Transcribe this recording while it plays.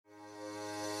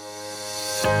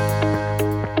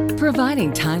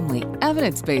providing timely,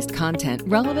 evidence-based content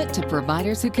relevant to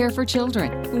providers who care for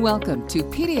children. Welcome to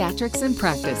Pediatrics in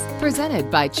Practice, presented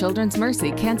by Children's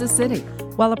Mercy, Kansas City.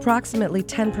 While approximately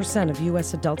 10% of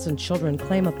U.S. adults and children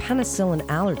claim a penicillin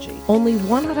allergy, only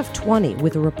 1 out of 20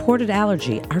 with a reported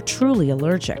allergy are truly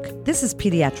allergic. This is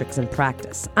Pediatrics in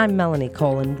Practice. I'm Melanie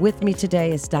Cole, and with me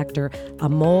today is Dr.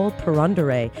 Amol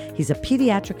Purandare. He's a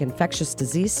pediatric infectious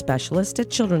disease specialist at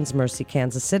Children's Mercy,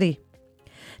 Kansas City.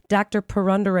 Dr.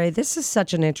 Purandare, this is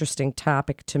such an interesting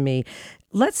topic to me.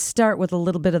 Let's start with a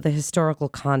little bit of the historical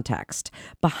context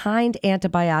behind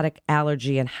antibiotic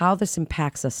allergy and how this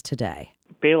impacts us today.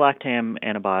 Beta-lactam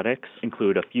antibiotics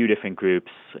include a few different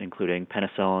groups, including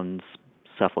penicillins,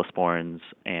 cephalosporins,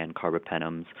 and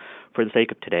carbapenems. For the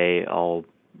sake of today, I'll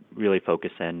really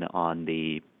focus in on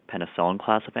the penicillin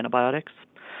class of antibiotics,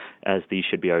 as these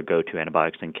should be our go-to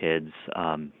antibiotics in kids,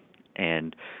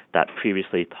 and that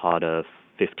previously thought of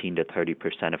 15 to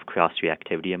 30% of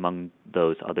cross-reactivity among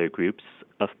those other groups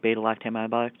of beta-lactam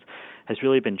antibiotics has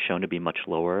really been shown to be much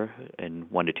lower, in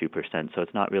 1 to 2%, so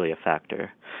it's not really a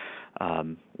factor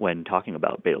when talking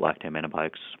about beta-lactam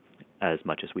antibiotics as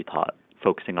much as we thought.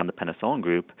 Focusing on the penicillin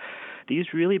group, these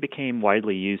really became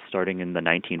widely used starting in the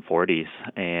 1940s,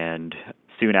 and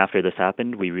soon after this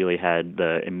happened, we really had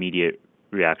the immediate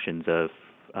reactions of,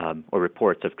 or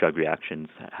reports of drug reactions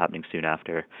happening soon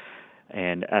after.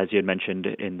 And as you had mentioned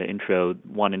in the intro,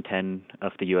 1 in 10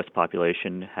 of the U.S.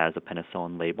 population has a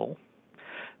penicillin label.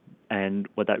 And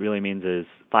what that really means is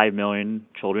 5 million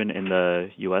children in the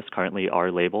U.S. currently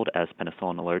are labeled as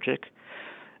penicillin allergic.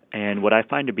 And what I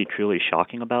find to be truly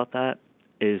shocking about that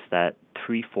is that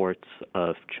 3/4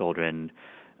 of children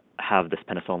have this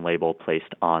penicillin label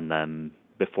placed on them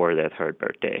before their 3rd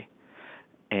birthday.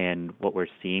 And what we're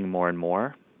seeing more and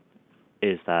more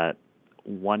is that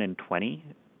 1 in 20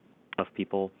 of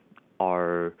people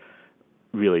are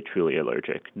really truly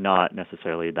allergic, not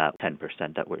necessarily that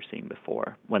 10% that we're seeing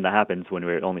before. When that happens, when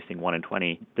we're only seeing 1 in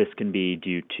 20, this can be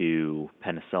due to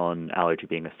penicillin allergy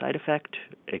being a side effect,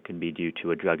 it can be due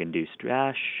to a drug-induced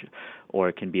rash, or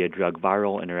it can be a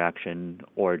drug-viral interaction,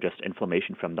 or just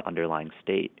inflammation from the underlying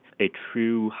state. A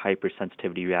true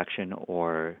hypersensitivity reaction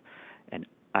or an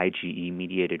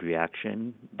IgE-mediated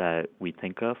reaction that we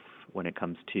think of when it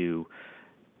comes to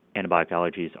antibiotic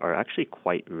allergies are actually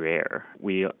quite rare.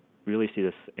 We really see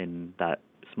this in that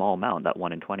small amount, that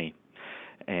 1 in 20.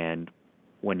 And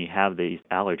when you have these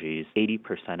allergies,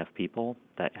 80% of people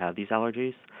that have these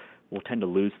allergies will tend to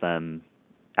lose them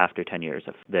after 10 years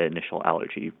of the initial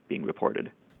allergy being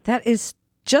reported. That is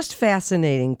just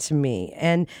fascinating to me.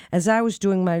 And as I was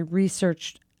doing my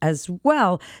research as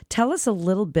well, tell us a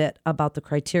little bit about the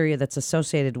criteria that's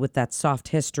associated with that soft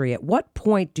history. At what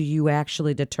point do you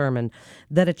actually determine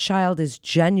that a child is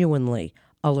genuinely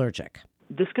allergic?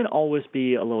 This can always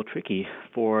be a little tricky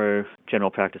for general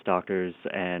practice doctors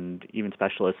and even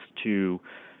specialists to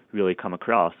really come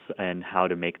across and how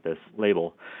to make this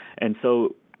label. And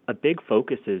so a big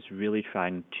focus is really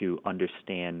trying to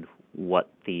understand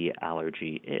what the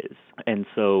allergy is. And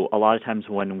so a lot of times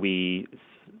when we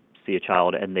see a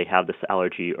child and they have this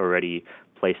allergy already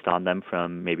placed on them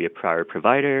from maybe a prior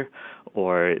provider,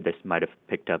 or this might have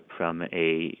picked up from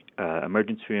a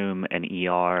emergency room, an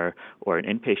ER, or an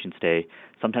inpatient stay,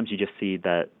 sometimes you just see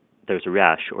that there's a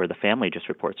rash or the family just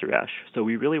reports a rash. So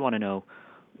we really want to know,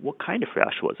 what kind of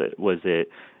rash was it? Was it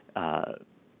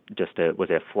was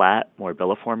it a flat, more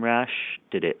biliform rash?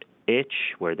 Did it itch?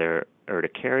 Were there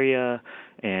urticaria?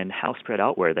 And how spread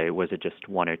out were they? Was it just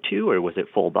 1 or 2, or was it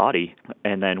full body?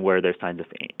 And then were there signs of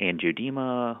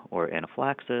angioedema or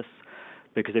anaphylaxis?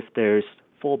 Because if there's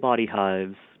full body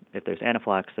hives, if there's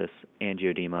anaphylaxis,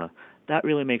 angioedema, that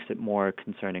really makes it more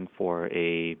concerning for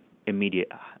a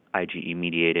immediate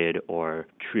IgE-mediated or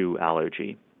true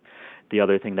allergy. The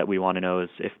other thing that we want to know is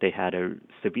if they had a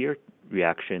severe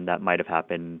reaction that might have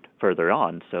happened further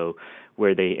on. So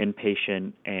were they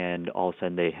inpatient and all of a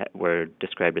sudden they were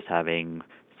described as having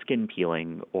skin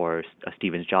peeling or a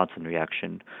Stevens-Johnson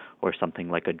reaction, or something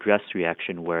like a dress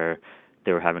reaction where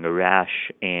they were having a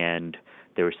rash and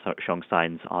they were showing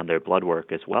signs on their blood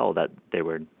work as well that they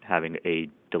were having a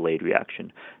delayed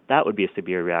reaction. That would be a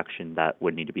severe reaction that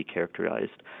would need to be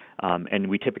characterized. And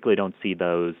we typically don't see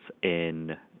those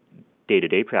in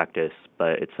day-to-day practice,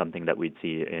 but it's something that we'd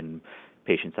see in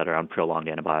patients that are on prolonged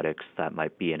antibiotics that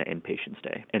might be in an inpatient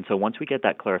stay. And so once we get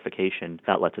that clarification,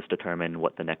 that lets us determine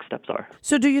what the next steps are.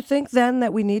 So do you think then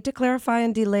that we need to clarify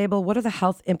and delabel? What are the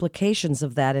health implications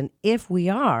of that? And if we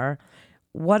are,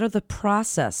 what are the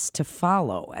process to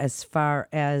follow as far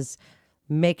as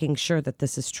making sure that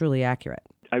this is truly accurate?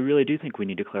 I really do think we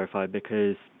need to clarify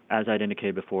because, as I'd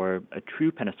indicated before, a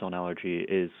true penicillin allergy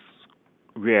is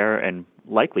rare and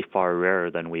likely far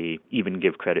rarer than we even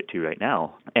give credit to right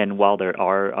now. And while there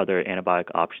are other antibiotic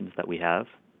options that we have,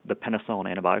 the penicillin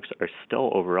antibiotics are still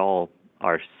overall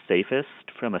our safest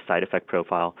from a side effect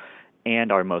profile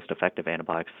and our most effective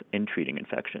antibiotics in treating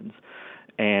infections.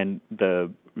 And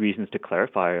the reasons to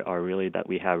clarify are really that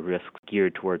we have risks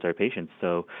geared towards our patients.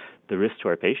 So the risks to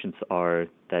our patients are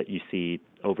that you see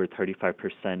over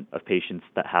 35% of patients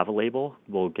that have a label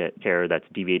will get care that's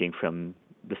deviating from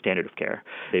the standard of care.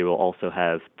 They will also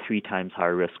have 3 times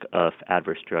higher risk of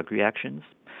adverse drug reactions.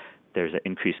 There's an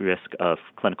increased risk of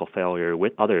clinical failure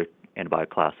with other antibiotic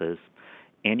classes,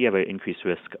 and you have an increased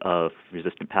risk of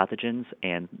resistant pathogens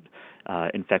and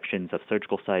infections of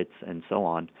surgical sites and so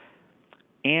on.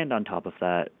 And on top of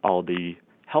that, all the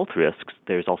health risks,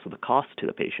 there's also the cost to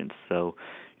the patients. So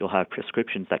you'll have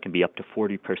prescriptions that can be up to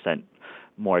 40%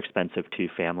 more expensive to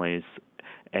families,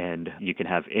 and you can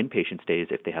have inpatient stays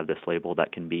if they have this label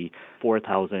that can be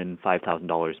 $4,000,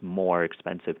 $5,000 more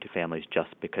expensive to families just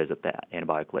because of that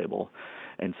antibiotic label.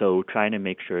 And so trying to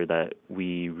make sure that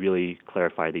we really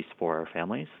clarify these for our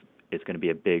families is going to be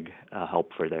a big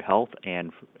help for their health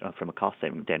and from a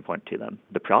cost-saving standpoint to them.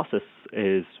 The process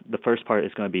is, the first part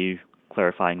is going to be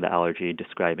clarifying the allergy,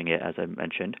 describing it as I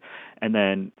mentioned, and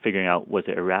then figuring out, was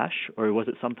it a rash or was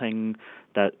it something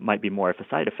that might be more of a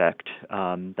side effect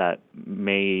that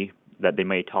they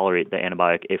may tolerate the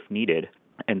antibiotic if needed.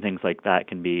 And things like that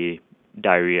can be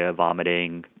diarrhea,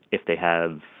 vomiting, if they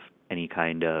have any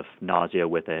kind of nausea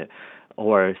with it.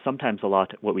 Or sometimes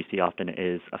what we see often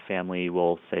is a family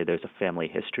will say there's a family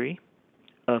history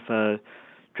of a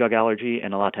drug allergy,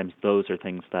 and a lot of times those are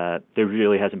things that there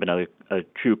really hasn't been a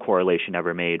true correlation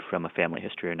ever made from a family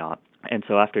history or not. And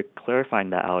so after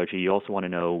clarifying that allergy, you also want to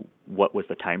know what was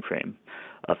the time frame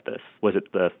of this. Was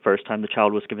it the first time the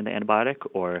child was given the antibiotic,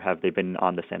 or have they been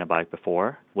on this antibiotic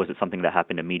before? Was it something that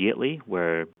happened immediately,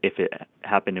 where if it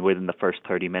happened within the first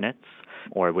 30 minutes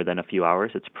or within a few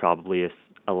hours, it's probably a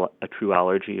true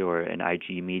allergy or an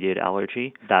IG-mediated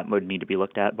allergy? That would need to be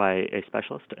looked at by a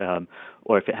specialist.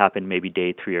 Or if it happened maybe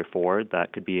day 3 or 4,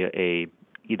 that could be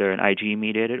either an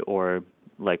IG-mediated or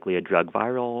likely a drug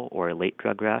viral or a late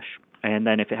drug rash. And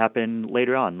then if it happened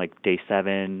later on, like day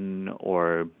 7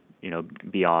 or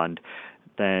beyond,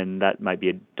 then that might be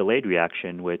a delayed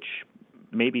reaction, which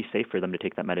may be safe for them to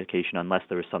take that medication unless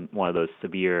there was one of those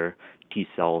severe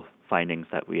T-cell findings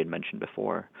that we had mentioned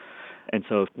before. And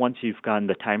so once you've gotten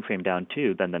the time frame down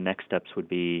too, then the next steps would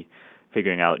be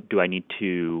figuring out, do I need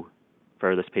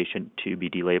for this patient to be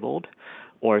delabeled,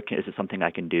 or is it something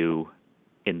I can do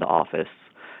in the office?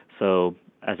 So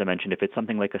as I mentioned, if it's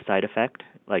something like a side effect,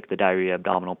 like the diarrhea,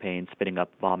 abdominal pain, spitting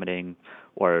up, vomiting,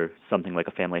 or something like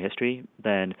a family history,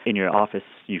 then in your office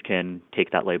you can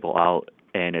take that label out,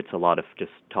 and it's a lot of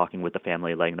just talking with the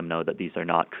family, letting them know that these are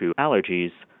not true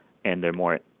allergies and they're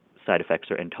more side effects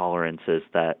or intolerances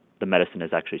that the medicine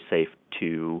is actually safe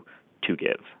to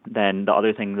give. Then the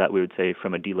other thing that we would say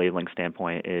from a delabeling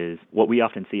standpoint is what we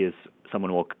often see is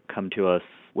someone will come to us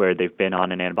where they've been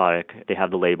on an antibiotic, they have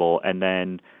the label, and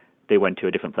then they went to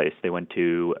a different place. They went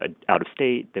to out of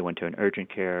state, they went to an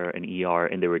urgent care, an ER,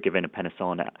 and they were given a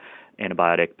penicillin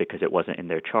antibiotic because it wasn't in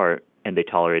their chart, and they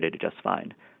tolerated it just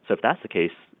fine. So if that's the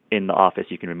case, in the office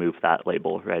you can remove that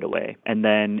label right away. And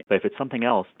then if it's something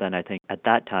else, then I think at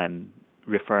that time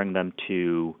referring them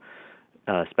to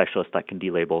specialists that can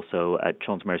delabel. So at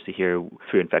Children's Mercy here,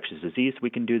 through infectious disease, we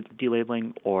can do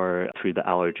delabeling, or through the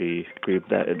allergy group,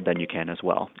 then you can as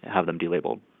well have them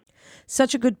delabeled.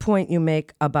 Such a good point you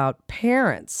make about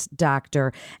parents,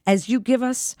 Doctor. As you give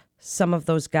us some of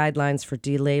those guidelines for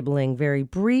delabeling very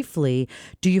briefly,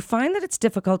 do you find that it's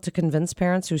difficult to convince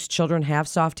parents whose children have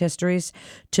soft histories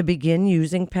to begin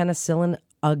using penicillin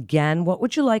again? What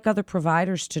would you like other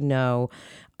providers to know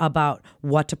about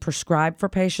what to prescribe for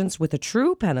patients with a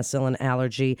true penicillin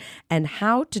allergy, and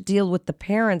how to deal with the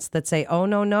parents that say, oh,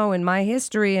 no, in my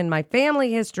history, in my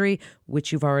family history,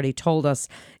 which you've already told us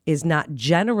is not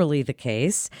generally the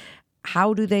case?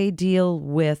 How do they deal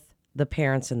with the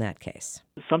parents in that case?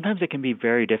 Sometimes it can be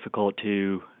very difficult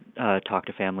to talk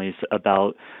to families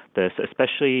about this,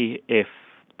 especially if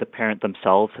the parent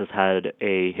themselves has had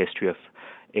a history of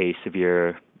a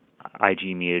severe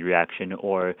IG-mediated reaction,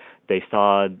 or they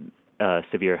saw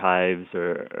severe hives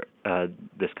or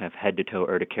this kind of head-to-toe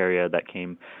urticaria that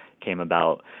came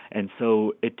about. And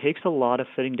so it takes a lot of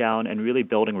sitting down and really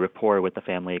building rapport with the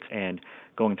family and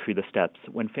going through the steps.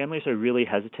 When families are really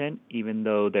hesitant, even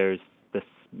though there's this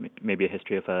maybe a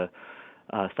history of a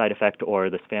side effect or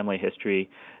this family history,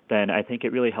 then I think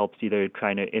it really helps either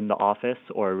trying to in the office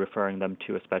or referring them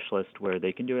to a specialist where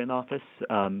they can do it in the office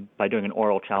by doing an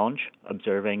oral challenge,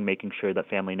 observing, making sure that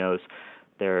family knows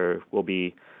there will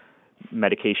be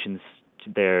medications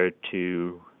there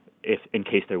to, if in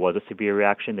case there was a severe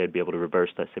reaction, they'd be able to reverse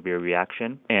that severe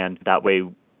reaction. And that way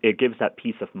it gives that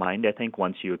peace of mind, I think,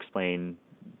 once you explain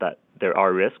that there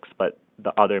are risks, but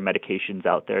the other medications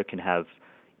out there can have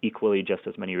equally just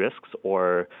as many risks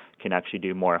or can actually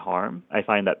do more harm. I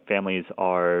find that families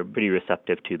are pretty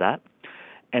receptive to that.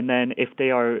 And then if they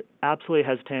are absolutely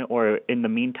hesitant, or in the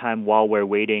meantime, while we're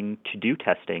waiting to do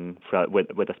testing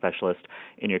with a specialist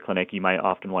in your clinic, you might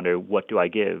often wonder, what do I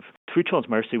give? Through Children's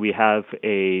Mercy, we have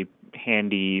a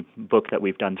handy book that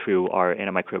we've done through our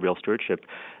antimicrobial stewardship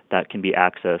that can be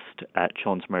accessed at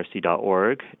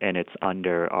childrensmercy.org, and it's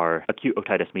under our acute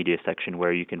otitis media section,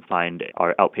 where you can find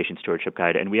our outpatient stewardship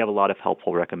guide. And we have a lot of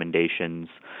helpful recommendations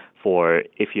for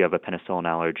if you have a penicillin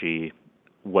allergy,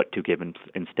 what to give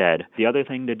instead. The other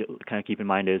thing to kind of keep in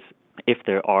mind is if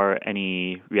there are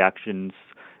any reactions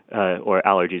or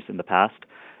allergies in the past,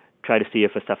 try to see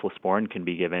if a cephalosporin can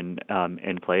be given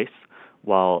in place.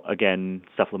 While, again,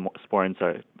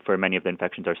 cephalosporins for many of the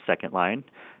infections are second line.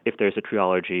 If there's a true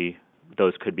allergy,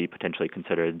 those could be potentially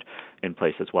considered in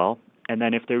place as well. And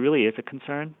then if there really is a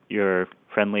concern, your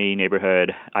friendly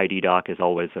neighborhood ID doc is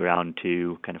always around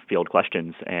to kind of field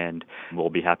questions, and we'll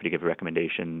be happy to give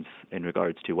recommendations in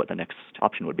regards to what the next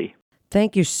option would be.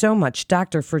 Thank you so much,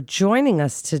 Doctor, for joining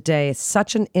us today. It's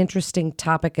such an interesting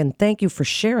topic, and thank you for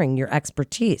sharing your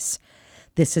expertise.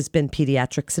 This has been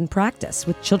Pediatrics in Practice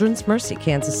with Children's Mercy,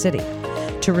 Kansas City.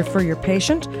 To refer your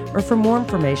patient or for more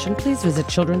information, please visit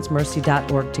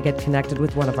childrensmercy.org to get connected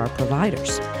with one of our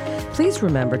providers. Please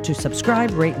remember to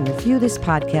subscribe, rate, and review this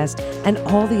podcast and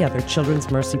all the other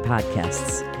Children's Mercy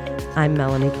podcasts. I'm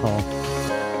Melanie Cole.